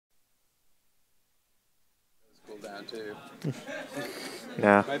on too.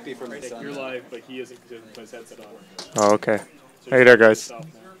 Yeah. Might be from his son. You're live, but he isn't because he put his headset on. Oh, okay. So Hey there, guys. now.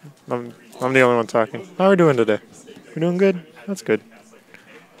 I'm the only one talking. How are we doing today? We doing good? That's good.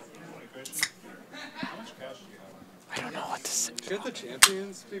 I don't know what to say. Should the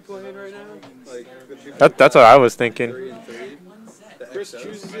champions be playing right now? Like the people That's what I was thinking. 3 and 3. Chris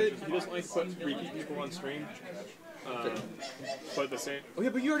chooses it. He doesn't like to put repeat people on stream. But the same. Oh yeah,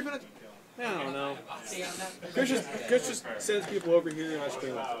 but you already been. I don't know. Chris just sends people over here and I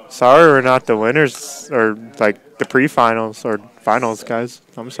stream them. Sorry we're not the winners or like the pre-finals or finals, guys.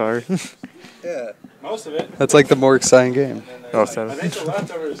 I'm sorry. Yeah. Most of it. That's like the more exciting game. Oh, I seven. think the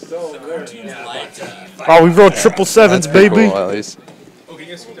leftovers is still there. Oh, we rolled triple sevens, That's pretty baby. cool, at least. Oh, can you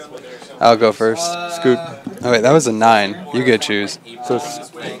guys scoot down there? I'll go first. Scoot. Oh, wait, that was a 9. You get to choose. So,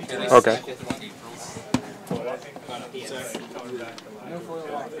 okay.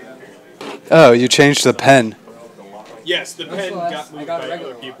 Oh, you changed the pen. Yes, the pen got moved by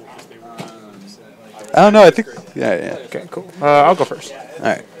other people because they were. I don't know. I think. Yeah. Okay, cool. I'll go first. All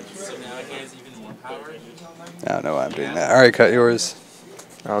right. I don't know why I'm doing that. All right, cut yours.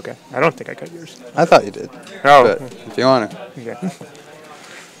 Oh, okay. I don't think I cut yours. I thought you did. Oh, But if you want to. okay.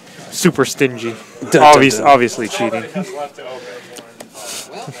 Super stingy. Dun, Obviously cheating.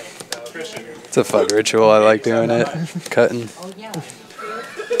 It's a fun ritual. I like doing it. Cutting.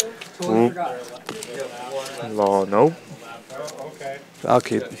 Oop. Law, nope. I'll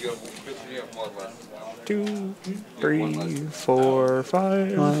keep. 2, 3, 4,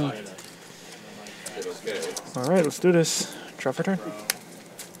 5. All right, let's do this. Draw for turn.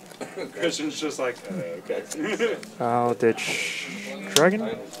 Christian's just like, okay. I'll ditch Dragon.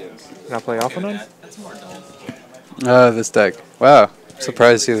 And I'll play Alphanon. This deck. Wow.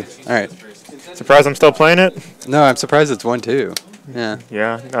 Surprised you. All right. Surprised I'm still playing it? No, I'm surprised it's 1-2. Yeah.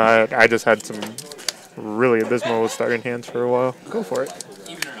 Yeah, I just had some really abysmal starting hands for a while. Go for it.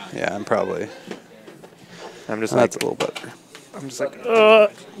 Yeah, I'm probably. I'm just That's like, a little better. I'm just like,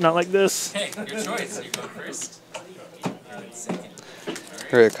 not like this. Hey, your choice. You go first.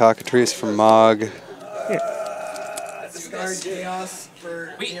 All right, Cockatrice from Mog. Discard chaos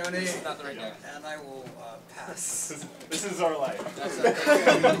for Wait, Keone, this is not the right deck. and I will pass. This is our life.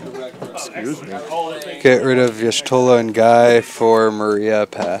 Excuse me. Get rid of Yashtola and Guy for Maria.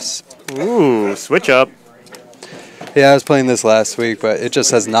 Pass. Ooh, switch up. Yeah, I was playing this last week, but it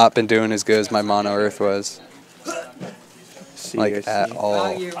just has not been doing as good as my Mono Earth was. See, Like, I at see. all.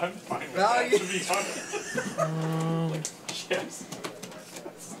 Value. Value. Yes.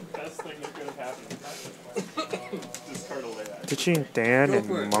 That's the best thing that could have happened. Discard away that. Ditching Dan Go and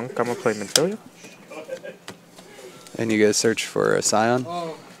for it. Monk, I'm going to play Minfilia. And you guys search for a Scion?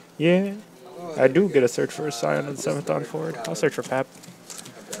 Oh, Yeah, I do get a search for a Scion in the 7th on forward. I'll search for Pap.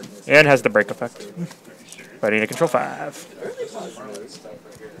 And has the break effect. But I need to control 5.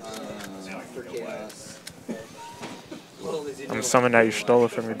 for chaos. I'm summoning that Y'shtola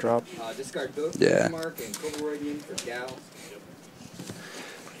from your drop. Discard both Yeah. Mark and Koboldian for Gal.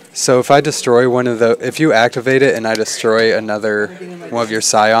 So if I destroy one of the... If you activate it and I destroy another one of your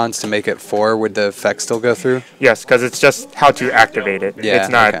Scions to make it 4, would the effect still go through? Yes, because it's just how to activate it. Yeah, it's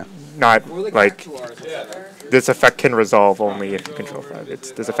not okay. not Or the like Cactuars. this effect can resolve only if you control 5.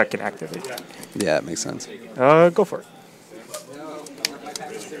 It's this effect can activate. Yeah, it makes sense. Go for it. No, not my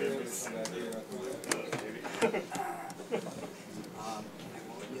pack materials.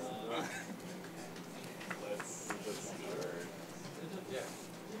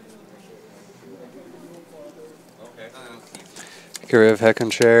 Get rid of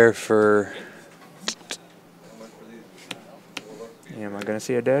Heckin Chair for... Am I gonna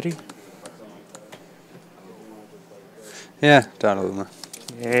see a daddy? Yeah, Donnaluma.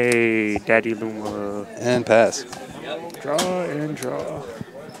 Hey, Daddy Luma. And pass. Draw and draw.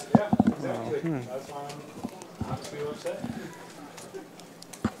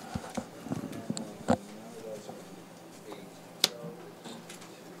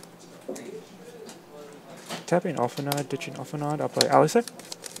 Tapping Alphanod, ditching Alphanod. I'll play Alice.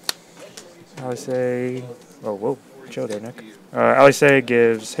 Alice. Oh, whoa. Chill there, Nick. Alice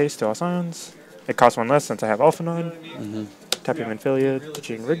gives haste to all Scions. It costs 1 less since I have Alphanod. Tapping Minfilia,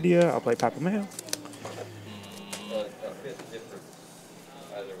 ditching Rigdia. I'll play Papamail.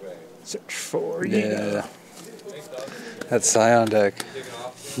 Search for Yeah. That Scion deck.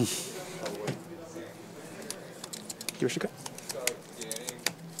 Give us a go.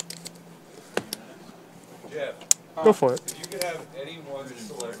 Go for it. You could have any one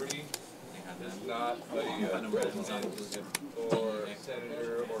celebrity that's not a or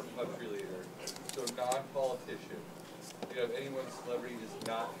senator or country leader, so non-politician. You could have any one celebrity does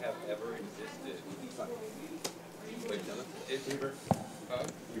not have ever existed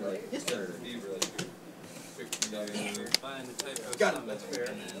Yes, sir. Find the type of Got it. summon That's fair.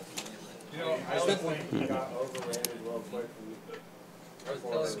 and then You know, I was definitely got overrated real quick.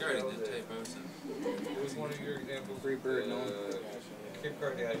 discarding the type of summon. It was one of your examples. Free bird, no. Kim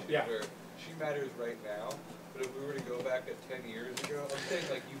Kardashian, Yeah. where she matters right now, but if we were to go back at 10 years ago, I'm saying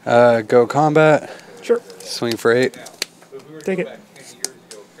like you. Go combat. Sure. Swing for 8. Now, but if we were to Take go it. back 10 years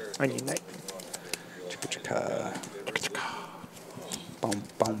ago, Paris I need night. Boom,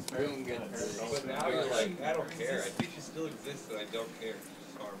 boom. Boom, good. But now you're like, I don't care. I think she still exists, and I don't care.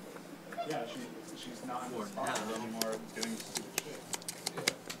 She's harmless. Yeah, she's not For now. anymore doing stupid shit.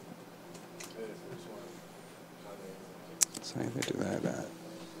 So I need to do that.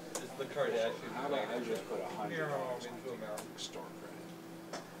 Just the Kardashians. How about I just put 100 into dollars amount. store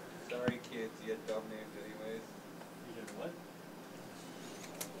credit? Sorry, kids. You had dumb names anyways. You did what?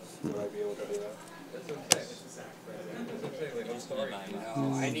 Would I be able to do that? That's what I'm saying. That's what I'm saying. Like, I'm sorry.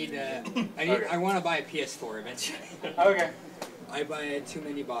 No, I want to buy a PS4 eventually. Okay. I buy too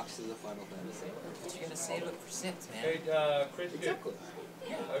many boxes of Final Fantasy. But you're gonna save it for 6, man. Hey, Christian. Exactly.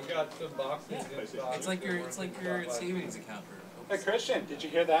 I've got some boxes in stock. It's like your savings account for. Hey Christian, did you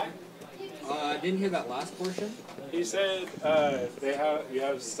hear that? Didn't hear that last portion. He said you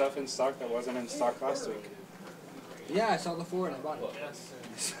have stuff in stock that wasn't in stock last week. Yeah, I saw the 4 and I bought it.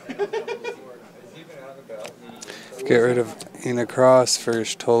 Is he been out and about? Get rid of Ina Cross for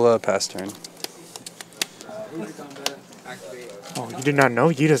Tola, pass turn. Who's combat? Activate. Oh, you did not know?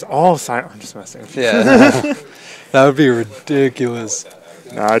 Yita's all silent. I'm just messing. Yeah. That would be ridiculous.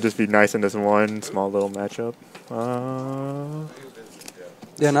 Nah, I'd just be nice in this one small little matchup.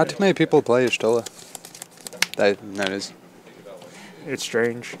 Yeah, not too many people play Ishtola. That is. It's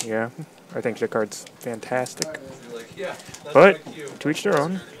strange, yeah. I think the card's fantastic. Like, yeah, that's But, like you. to each their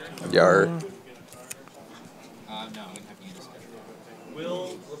own. Yar. No, I'm gonna have to use this.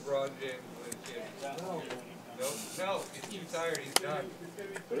 Will LeBron James win a championship? No, he's too tired. He's done.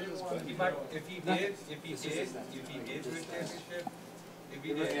 He might, if he did win a championship, if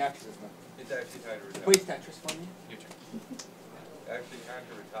he did, it's actually time to retire. Wait, Tetris for me? Your turn. Actually, time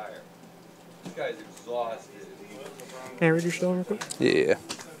to retire. This guy's exhausted. Hey, read your still real quick. Yeah.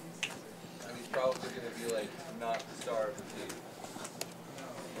 And he's probably gonna be like not the star of the team.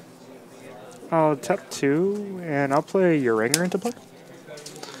 I'll tap 2, and I'll play Uranger into play.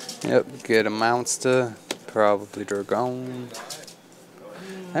 Yep, get a Mounster, probably Dragon.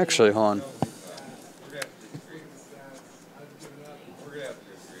 Actually, hold on. We're gonna have to disagree. We're gonna have to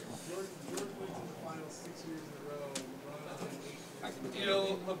disagree. You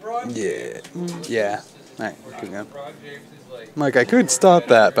know, LeBron James. Yeah. Alright, keep going. LeBron James is like. I'm like, I could stop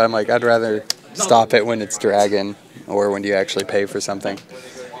that, but I'm like, I'd rather stop it when it's Dragon or when you actually pay for something.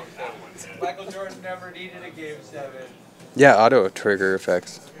 Michael Jordan never needed a game 7. Yeah, auto trigger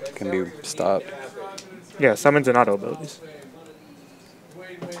effects can be stopped. Yeah, summons and auto abilities.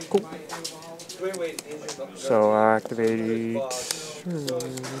 Cool. Wait, is it So, activate. Riley,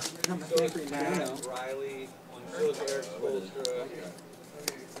 Eric Spoelstra.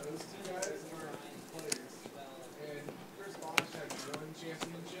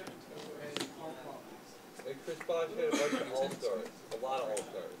 Like Chris Bosh had a bunch of all-stars, a lot of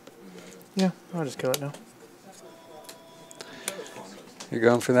all-stars. Yeah, I'll just kill it now. You're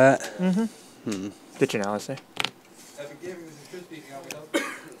going for that? Mm-hmm. Ditch an Alice. Epic Gaming, this is Chris speaking, how can I help you?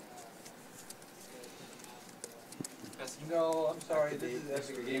 No, I'm sorry, this is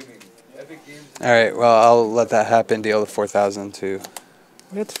Epic Gaming. Epic Games is Alright, well, I'll let that happen. Deal the 4,000 to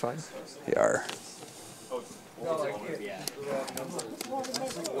It's fine. Yar. no, I can't. Yeah. This is the wrong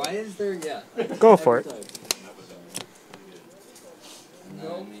number. Why is there, yeah. Go for it.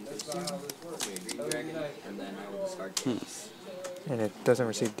 No, that's not how this works. And then I will discard keys. And it doesn't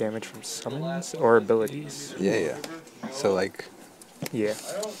receive damage from summons or abilities. Yeah. So, like, Yeah.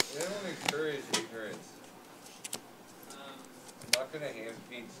 I don't encourage ignorance. I'm not gonna hand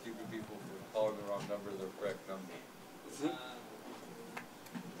feed stupid people for calling the wrong number the correct number.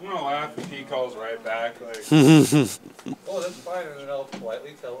 I'm gonna laugh if he calls right back. Like, Oh, that's fine, and then I'll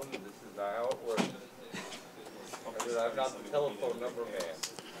politely tell him that this is not how it works. And that I'm not the telephone number man.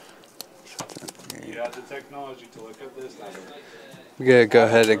 you have the technology to look at this number. we gotta go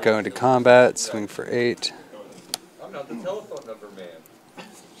ahead and go into combat. Swing for 8. I'm not the telephone number man.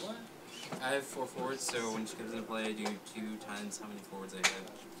 I have 4 forwards, so when she comes into play, I do 2 times how many forwards I have.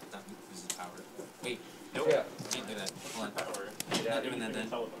 That loses power. Wait, nope. Yeah. Can't do that. Hold on. Not doing that then.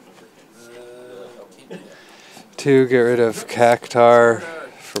 Can't do that. 2, get rid of Cactar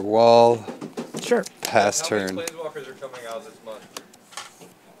for wall. Sure. Pass How turn. many Planeswalkers are coming out this month?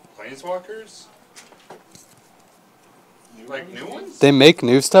 Planeswalkers? Like new ones? They make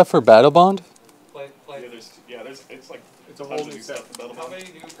new stuff for Battle Bond? It's like it's a whole new set. How many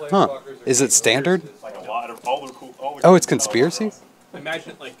new Huh. planeswalkers are Is it getting standard? released? Like a lot of all the cool. All the Oh, cool it's conspiracy?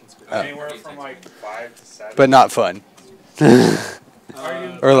 Imagine it like conspiracy. Oh. Anywhere from like 5 to 7. But not fun.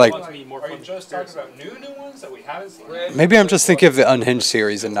 Or like, Are you just talking about new ones that we haven't seen? maybe I'm just thinking of the Unhinged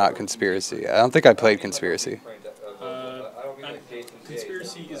series and not Conspiracy. I don't think I played Conspiracy. I don't mean like Jason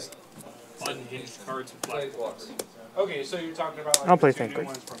Conspiracy is unhinged cards with black Planeswalkers. Okay, so you're talking about like I'll play the 2 new Thancred.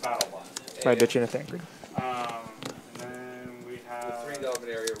 ones from Battle Bond. By ditching a Thancred. And then we have 3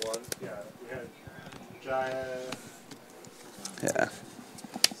 Dominaria one. yeah, we had Jaya. Yeah.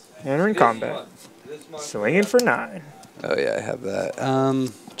 Entering combat. This month. Swinging for 9. Oh yeah, I have that.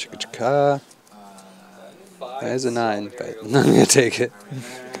 Chicka chicka. That is a 9, but I'm gonna take it.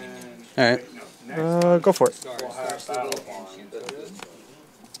 Alright. Go for it. We'll have Battle Bond.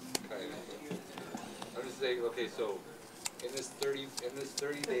 I'm just saying, okay, so in this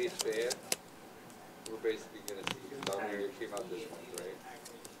 30 day span, we're basically gonna see Dominaria came out this month, right?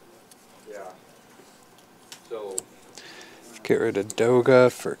 Yeah. So Get rid of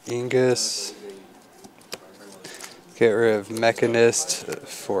Doga for Ingus. Get rid of Mechanist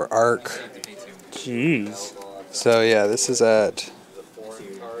for Arc. Jeez. So yeah, this is at the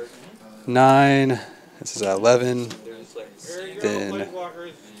foreign card, 9. This is at 11. there's like Then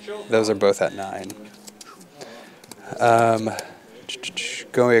those are both at 9.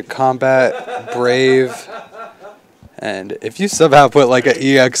 Going to combat, Brave, and if you somehow put like an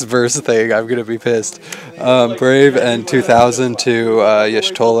EX verse thing, I'm gonna be pissed. Brave and 2000 to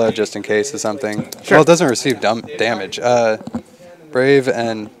Y'shtola just in case of something. Well, it doesn't receive damage. Brave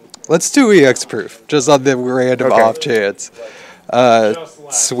and let's do EX proof just on the random Okay. off chance.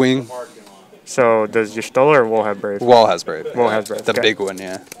 Swing. So does Y'shtola or Wool have Brave? Wall has Brave. Wool has Brave. The okay. big one,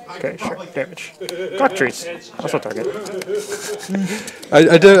 yeah. Okay, sure. Damage. Got trees. Also target.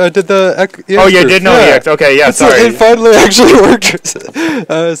 I did the EX Oh, you proof. did know Yeah. EX. Okay, yeah, So sorry. it finally actually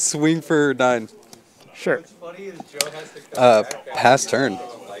worked. Swing for 9. Sure. what's funny is Joe has to come back Pass after turn. you do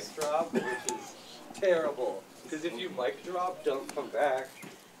a mic drop, which is terrible. Because if you mic drop, don't come back.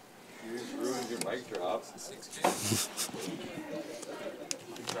 You just ruined your mic drop.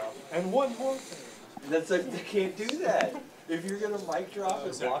 And one more. That's like, they can't do that. If you're gonna mic drop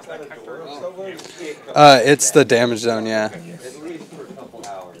and walk out a door of somewhere, you can't come back. It's the damage zone, yeah. At least for a couple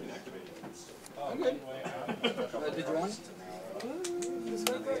hours. Did you want?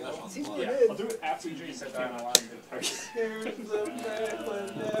 I'll do it after you said that. 1,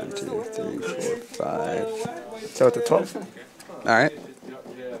 2, 3, 4, 5. So it's a 12. All right. Yeah.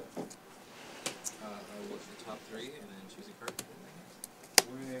 Look at the top 3 and then choose a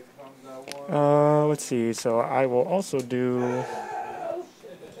card. Let's see. So I will also do.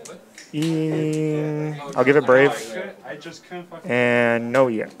 I'll give it Brave I just couldn't fucking. and no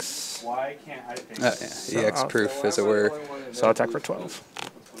EX. Why can't I think? Yeah. EX proof, as it were. So I'll attack for 12.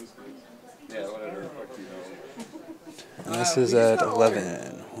 Yeah, whatever. Fuck you. And this is at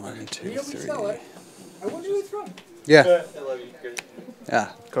 11. 1, 2, 3. I wonder who it's from. Yeah. I love you, Chris.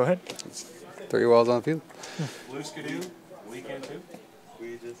 Yeah. Go ahead. 3 walls on the field. Blue Skidoo, weekend 2.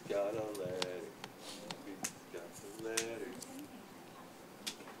 We just got a letter. We just got a letter.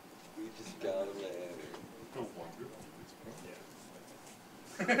 We just got a letter.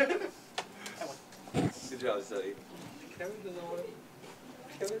 Good job, Sully. Kevin doesn't want it.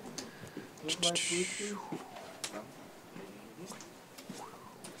 Kevin? Where's my Bluetooth?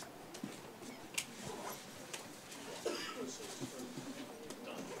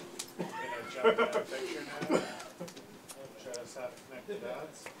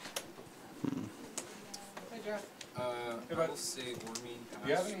 I will say Wormy. Do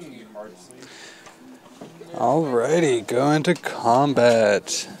you have any hard sleeves? Alrighty, go into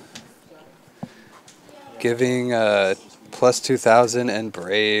combat. Giving plus 2000 and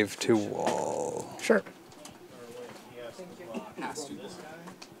Brave to Wall. Sure. Has to block.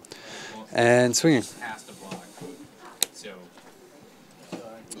 And swinging. Has to block. So,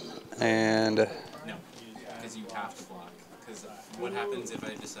 And no. Because you have to block. Because what happens if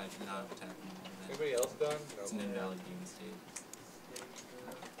I decide to not attack anymore? Then Anybody else done? it's an invalid game state.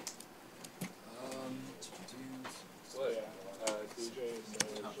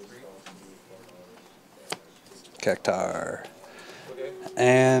 Top 3. Cactar. Okay.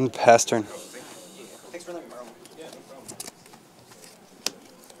 And pass turn. Thanks for letting me borrow.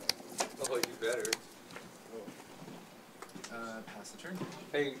 Oh, you better. Pass the turn.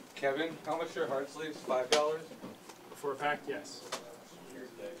 Hey, Kevin, how much are hard sleeves? $5? For a pack, yes.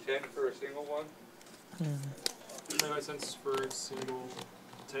 10 for a single one? 25 cents for a single.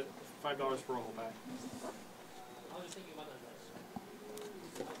 $5 for a whole pack.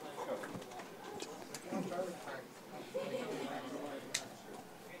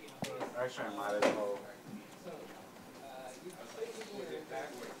 Actually, I might as well.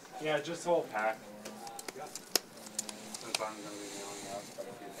 Yeah, just hold pack. Since I'm going to be mailing out quite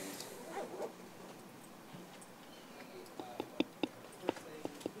a few things.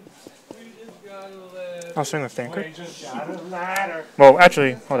 I'll swing with Thinker. Well,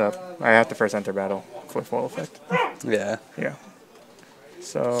 actually, hold up. I have to first enter battle for full effect. Yeah. Yeah.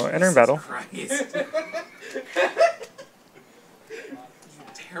 So, entering battle. Christ.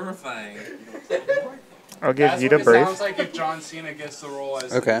 Terrifying. I'll give That's Vita what it Brave. sounds like if John Cena gets the role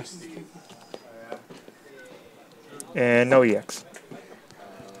as Okay. Steve. And no EX.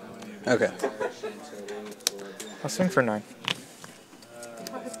 Okay. I'll swing for 9.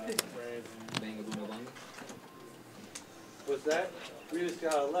 What's that? We just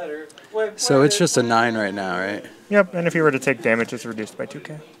got a letter. So it's just a 9 right now, right? Yep, and if he were to take damage, it's reduced by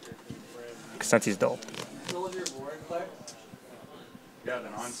 2k. Since he's dull. Yeah, the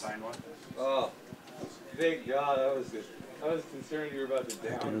non-signed one. Oh, thank God. I was concerned you were about to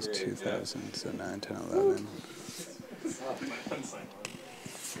It downgrade. was 2,000, so 9, 10, 11.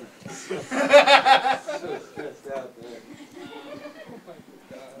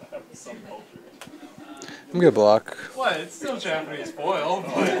 I'm gonna block. What? It's still Japanese foil,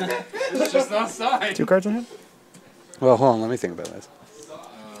 but it's just not signed. 2 cards in hand? Well, hold on, let me think about this.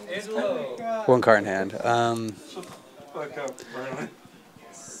 Angelo. 1 card in hand. Fuck up, Merlin.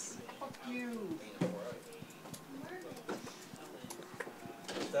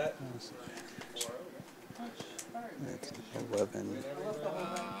 That. It's 11.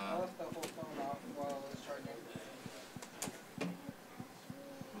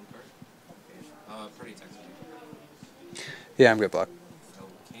 Pretty text me. Yeah, I'm gonna block. So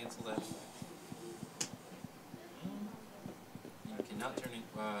cancel that. You cannot turn it.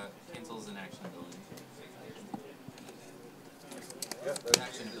 Cancels an action ability.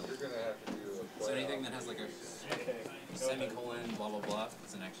 Action ability. You're gonna have to do a So anything that has like a semicolon, blah blah blah,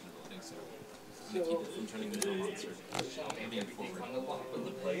 it's an action ability. So I'm gonna keep it from turning into a monster. Moving forward.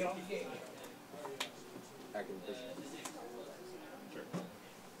 I can push.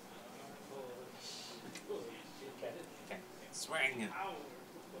 Swing.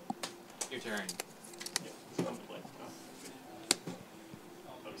 Your turn.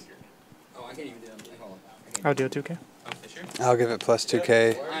 Oh, I can't even do them. Hold on. I'll deal 2k. Oh, Fisher. I'll give it plus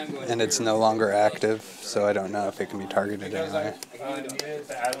 2k, I'm going and it's no longer active, so I don't know if it can be targeted anyway. I needed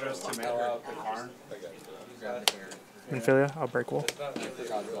the address to mail out the car. Grab the hair. Infilia, I'll break wall.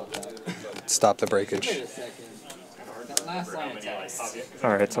 Stop the breakage. Wait a second. That last line of text.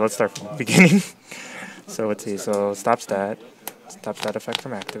 Alright, so let's start from the beginning. So let's see. So stops that. Stops that effect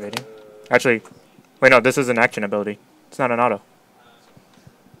from activating. Actually, wait, no, this is an action ability. It's not an auto.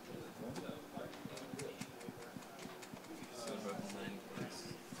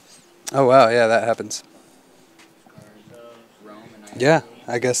 Oh wow, yeah, that happens. Rome and I. Yeah,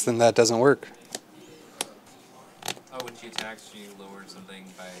 I guess then that doesn't work. Oh, when she attacks, she lowered something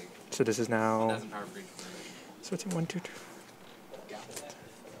by So this is now. 1,000 power for each. So it's a 1, 2, 2.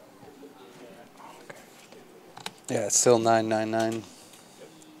 Yeah, it's still 999.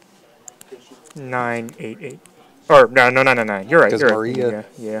 9, 8, 8. Or no, 9, 9. You're right. 'Cause You're Maria. right.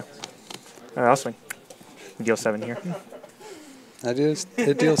 Yeah. I'll swing. Deal 7 here. That is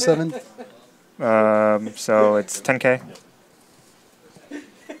it. Deals 7. So it's 10k.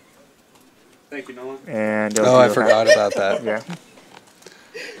 Thank you, Nolan. And Oh, I forgot about that. Yeah.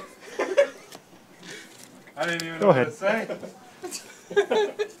 I didn't even Go know ahead. what to say.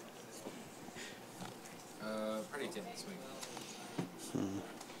 Pretty tip swing.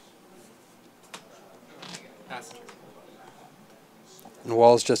 Passenger. And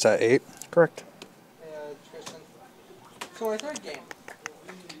wall's just at 8. Correct. Tristan. So my third game,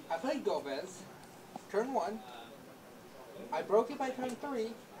 I played Gomez, turn 1. I broke it by turn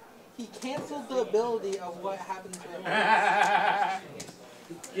 3. He canceled the ability of what happens when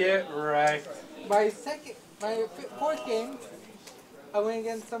Get right. my fourth game, I went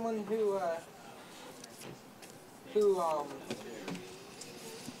against someone who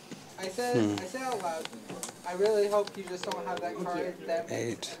I said out loud, I really hope you just don't have that card that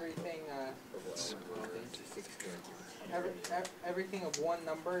makes 8. everything of one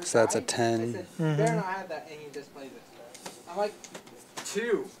number. So that's a die. 10. I said, you better not have that, and he just plays it. I'm like,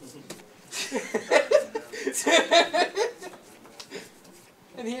 2.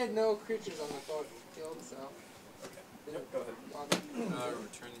 And he had no creatures on the field, so.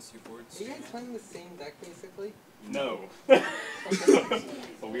 Return these 2 boards. Are you guys playing the same deck, basically? No.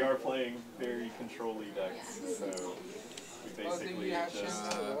 But we are playing very control-y decks, so we basically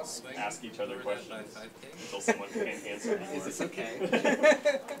just ask each other questions until someone can't answer anymore. Is this okay?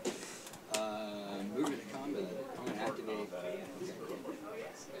 Move it to combat. I'm going to activate.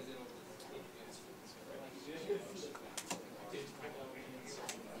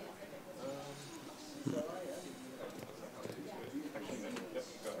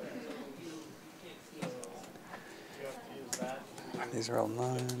 These are all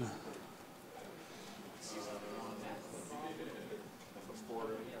 9. Before,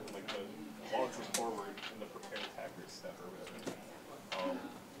 like the logs are forward and the prepare attacker step or whatever.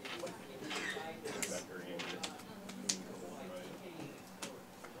 Like that very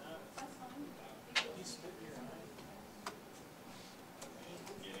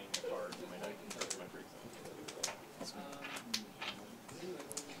getting a card in my deck that's my break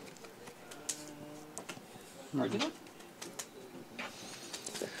zone.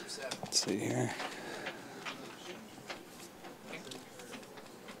 Let's see here.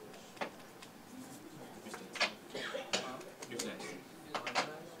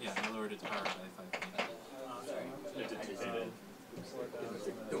 Yeah, I lowered it to power by 5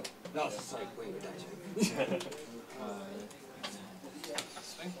 No, it's like, wait,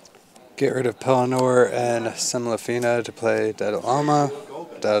 Get rid of Pelennor and Semlafina to play Dadaluma.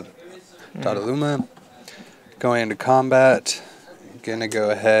 Going into combat. Gonna go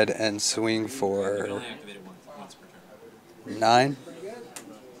ahead and swing for 9. At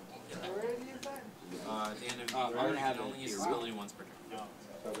the end of your turn, you can only use this ability once per turn.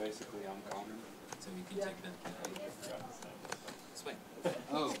 So basically, I'm common. So you can take that. Swing.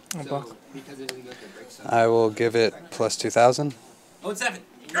 Oh, so because it doesn't go to break zone. I will give it plus 2,000. Oh, it's 7.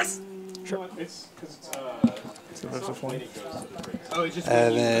 Yes! Sure. It's because it's So that's a 1. Oh, it's just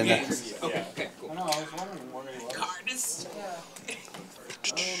And then okay, okay, cool. No, I was wondering where he was. Card is...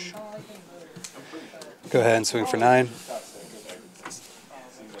 go ahead and swing for 9.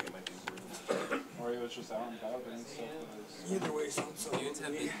 Or he was just out and about and stuff. Either way, sounds so. Dudes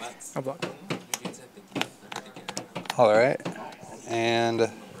have big butts. I'll block. Dudes have big butts. They're hard to get. Alright.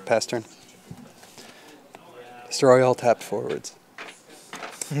 And pass turn. Destroy all tapped forwards.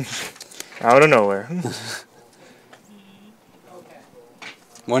 Out of nowhere.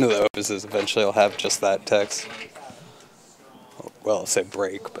 One of those is eventually I'll have just that text. Well, I'll say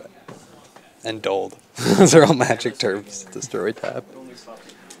break, but... And dold. Those are all magic terms. Destroy tap.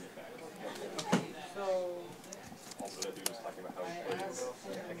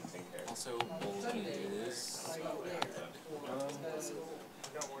 Also, bold is...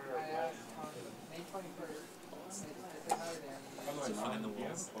 To find the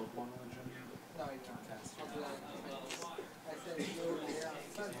walls.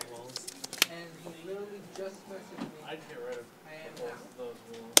 And he literally just messaged me. I'd get rid of I am both now. of those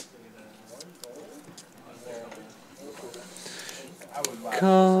rules to get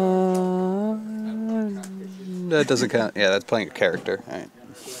That doesn't count. Yeah, that's playing a character. All right.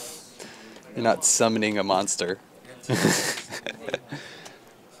 You're not summoning a monster.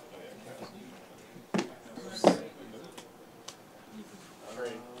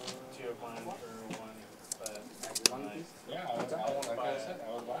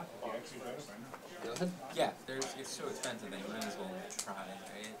 Yeah, it's so expensive that you might as well try,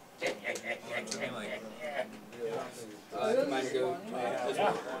 right? Mine go.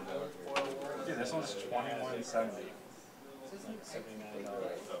 Dude, this one's $21.70.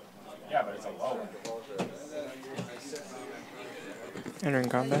 Yeah, but it's a low one. Entering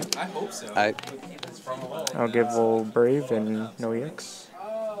combat. I hope so. I'll give old Brave and no EX.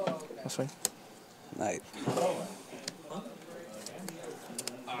 I'll swing. Night.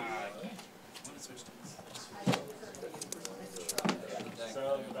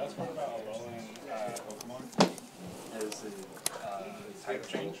 So the best part about Alolan Pokemon is the type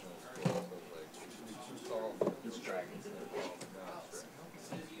change. It's dragon.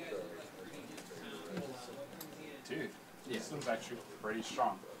 Dude, this one's actually pretty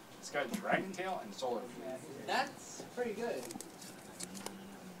strong. It's got Dragon Tail and Solar Flare. That's pretty good.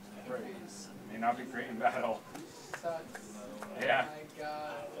 Right. May not be great in battle. Sucks. Yeah. Oh my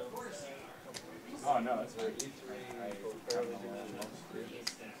god. Oh no, that's fine.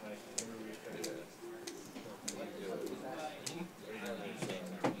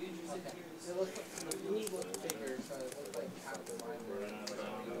 The blue looks bigger, so it looks like half the line.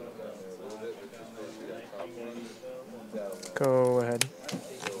 Go ahead.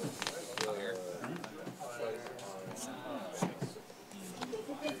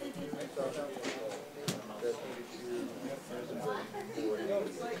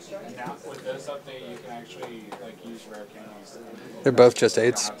 Now with this update, you can actually like They're both just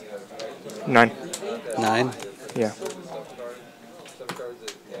 8s. 9. 9. Yeah.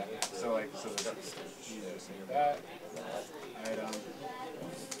 So like, so that's that item.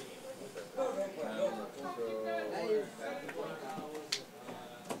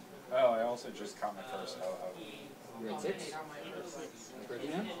 Oh, I also just caught my first ho-ho. You're at 6? Ready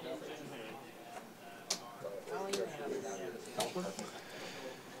now?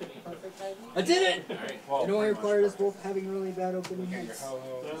 I did it! Well, You know I required us both having really bad opening your hits.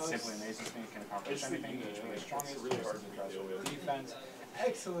 ho-ho simply amazes me, can accomplish anything, HP is strongest, really hard to crush with defense.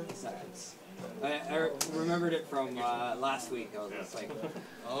 Excellent stats. I remembered it from last week. I was just like,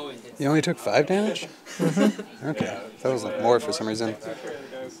 oh, it hits. You only took 5 damage? Okay. That was like more for some reason.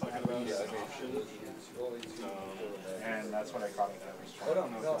 And that's what I caught it at. I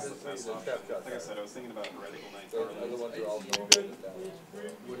don't know. Like I said, I was thinking about heretical knight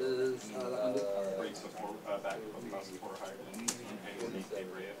What is breaks before back across the floor higher than and make they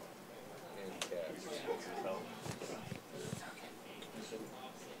brave. Okay.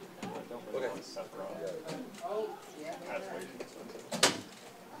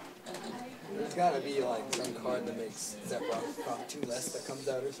 There's gotta be like some card that makes Sephiroth prop 2 less that comes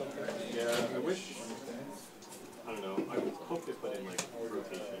out or something. Yeah, I wish. I don't know. I would hope to put in like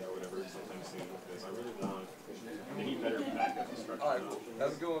rotation or whatever sometime soon because I really want. They need better backup destruction. Alright,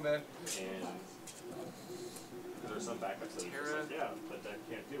 how's it going, man? And there's some backups that are just like, yeah, but that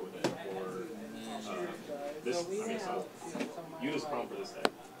can't deal with it. Or this. I mean, so Yuna's problem for this deck,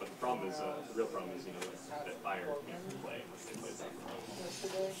 but the problem is the real problem is that fire can't play unless they play that.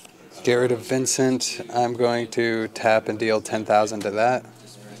 Get rid of Vincent. I'm going to tap and deal 10,000 to that,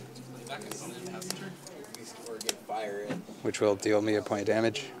 which will deal me a point of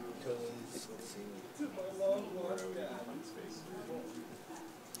damage.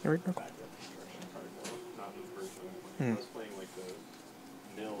 Here we go. Hmm.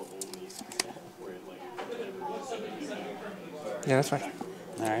 Yeah, that's fine.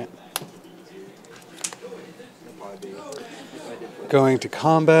 Alright. Going to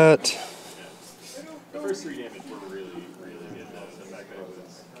combat. The first 3 damage were really, really good. The back end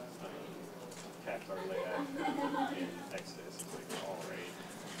was Cactar Layak and Exodus. Like, all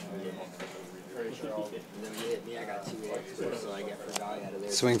And then you hit me, I got 2 extras, so I get for value out of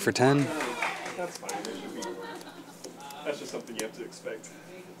there. Swing for 10. That's fine. That's just something you have to expect.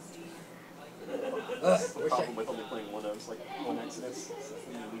 That's the problem with only playing one of, like, one Exodus.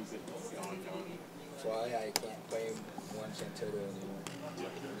 When you lose it, it's gone. That's why I can't play one Shantoto anymore.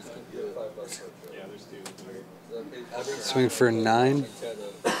 Yeah, there's 2. Swing for 9.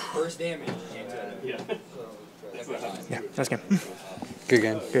 First damage, Shantoto. Yeah. Yeah, that's game. Good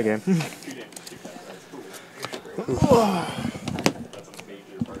game. Good game. 2 damage, 2 Cactars. Cool.